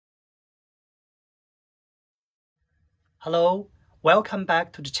Hello, welcome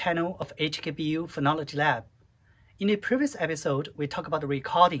back to the channel of HKBU Phonology Lab. In the previous episode, we talked about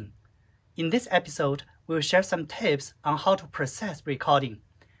recording. In this episode, we will share some tips on how to process recording.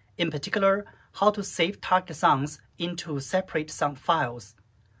 In particular, how to save target sounds into separate sound files.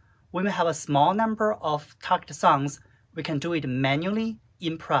 When we have a small number of target sounds, we can do it manually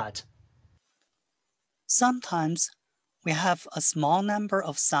in Pratt. Sometimes, we have a small number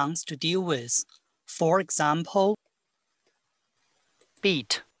of sounds to deal with. For example,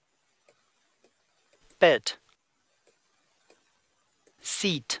 beat, bit,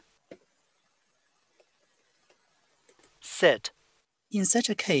 seat, sit. In such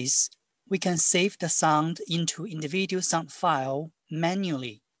a case, we can save the sound into individual sound file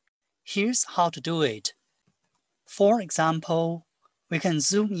manually. Here's how to do it. For example, we can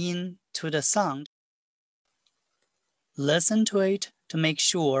zoom in to the sound. Listen to it to make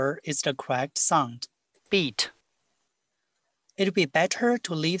sure it's the correct sound. Beat. It would be better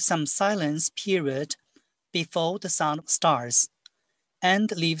to leave some silence period before the sound starts,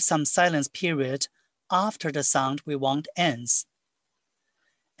 and leave some silence period after the sound we want ends.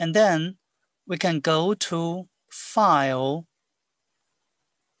 And then we can go to File,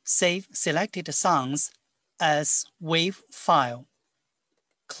 Save Selected Sounds as WAV file.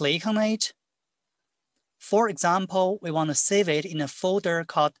 Click on it. For example, we want to save it in a folder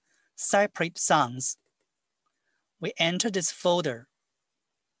called Separate Sounds. We enter this folder.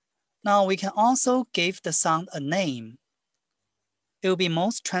 Now we can also give the sound a name. It will be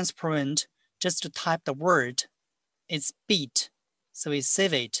most transparent just to type the word. It's beat, so we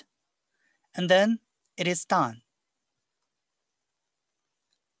save it. And then it is done.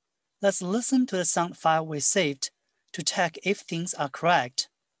 Let's listen to the sound file we saved to check if things are correct.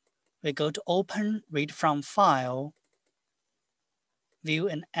 We go to Open, Read from File, View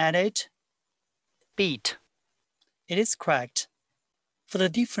and Edit, beat. It is correct. For the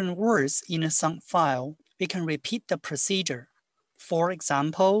different words in a sound file, we can repeat the procedure. For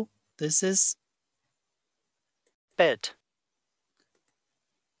example, this is bit.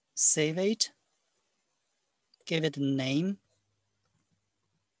 Save it. Give it a name.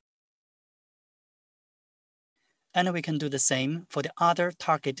 And we can do the same for the other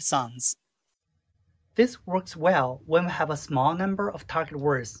target sounds. This works well when we have a small number of target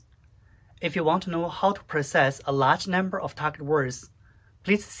words. If you want to know how to process a large number of target words,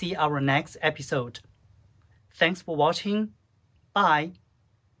 please see our next episode. Thanks for watching. Bye.